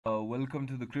Welcome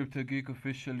to the Crypto Geek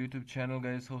official YouTube channel,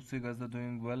 guys. Hope you guys are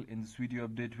doing well. In this video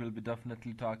update, we'll be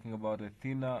definitely talking about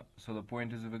Ethena. So the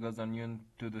point is, if you guys are new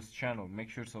to this channel, make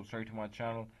sure to subscribe to my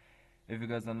channel. If you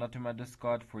guys are not in my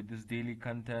Discord for this daily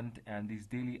content and these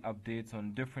daily updates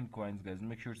on different coins, guys,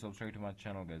 make sure to subscribe to my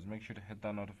channel, guys. Make sure to hit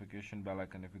that notification bell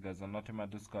icon if you guys are not in my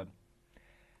Discord.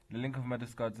 The link of my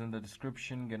Discord is in the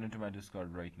description. Get into my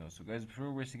Discord right now. So guys,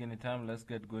 before wasting any time, let's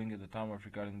get going at the time of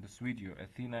recording this video.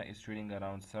 Ethena is trading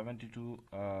around 72,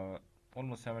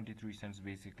 almost 73 cents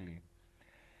basically.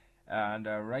 And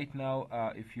right now,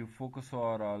 if you focus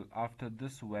on after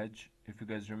this wedge, if you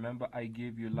guys remember, I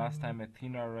gave you last time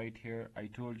Ethena right here. I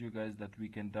told you guys that we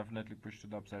can definitely push to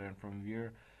the upside, and from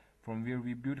where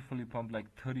we beautifully pumped like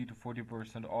 30 to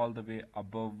 40% all the way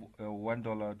above $1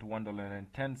 to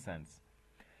 $1.10.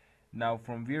 Now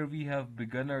from where we have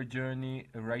begun our journey,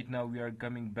 right now we are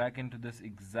coming back into this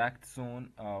exact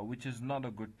zone, which is not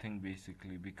a good thing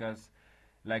basically, because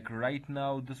like right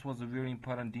now this was a very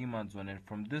important demand zone, and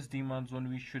from this demand zone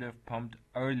we should have pumped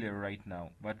earlier right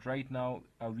now, but right now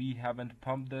we haven't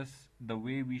pumped this the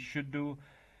way we should do.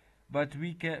 But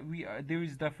there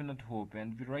is definite hope,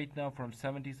 and right now from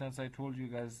 70 cents, I told you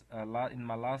guys in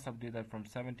my last update that from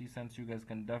 70 cents you guys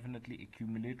can definitely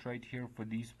accumulate right here for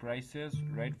these prices,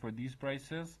 right? For these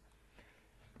prices,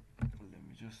 let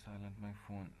me just silence my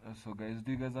phone. So guys,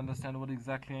 do you guys understand what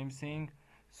exactly I'm saying?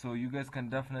 So you guys can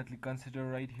definitely consider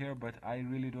right here, but I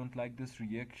really don't like this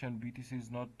reaction. BTC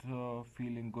is not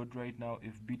feeling good right now.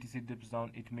 If BTC dips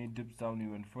down, it may dip down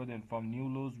even further and form new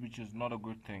lows, which is not a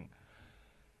good thing.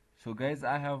 So guys,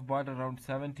 I have bought around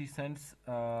 70 cents.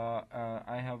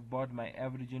 I have bought, my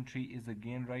average entry is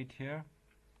again right here.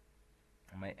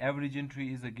 My average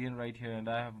entry is again right here, and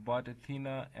I have bought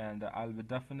Ethena, and I'll be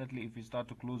definitely, if we start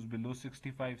to close below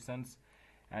 65 cents,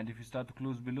 and if we start to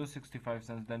close below 65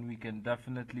 cents, then we can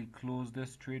definitely close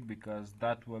this trade, because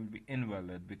that will be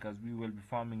invalid, because we will be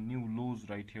forming new lows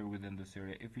right here within this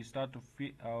area. If we start to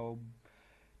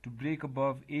break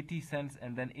above 80 cents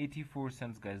and then 84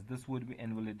 cents, guys, this would be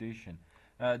invalidation.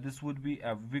 This would be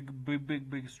a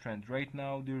big strength. Right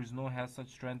now there is no has such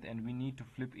strength, and we need to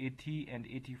flip 80 and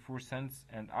 84 cents,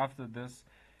 and after this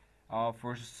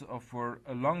for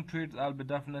a long trades I'll be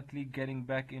definitely getting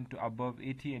back into above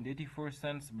 80 and 84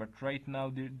 cents. But right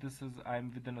now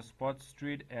I'm within a spot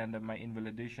trade, and my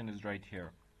invalidation is right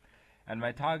here, and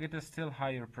my target is still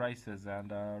higher prices.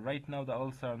 And right now the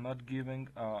alts are not giving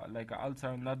alts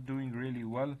are not doing really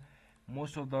well.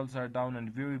 Most of the alts are down,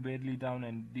 and very badly down,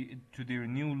 and to their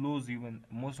new lows. Even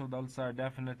most of the alts are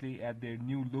definitely at their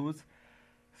new lows.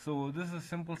 So this is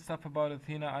simple stuff about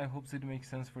Ethena. I hope it makes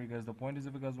sense for you guys. The point is,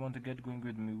 if you guys want to get going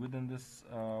with me within this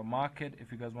market,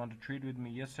 if you guys want to trade with me,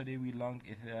 yesterday we longed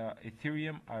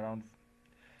Ethereum around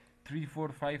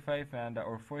 3455, and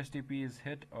our first TP is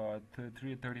hit.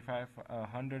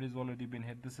 33500 is already been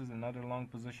hit. This is another long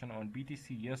position on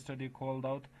BTC. Yesterday called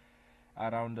out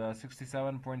around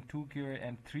 67.2k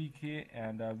and 3k,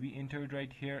 and we entered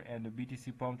right here, and the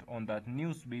BTC pumped on that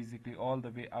news basically all the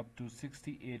way up to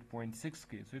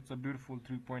 68.6k. So it's a beautiful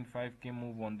 3.5k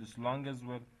move on this long as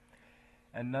well.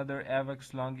 Another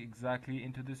AVAX long exactly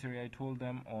into this area. I told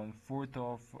them on 4th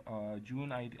of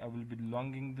June I will be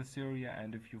longing this area,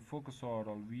 and if you focus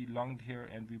on, we longed here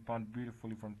and we pumped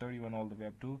beautifully from 31 all the way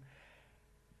up to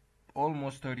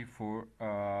almost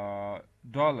 $34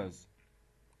 dollars.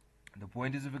 The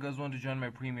point is, if you guys want to join my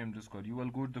premium Discord, you will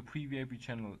go to the pre-VIP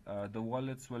channel. The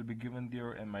wallets will be given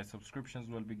there, and my subscriptions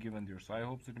will be given there. So I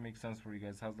hope it makes sense for you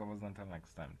guys. Until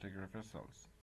next time, take care of yourselves.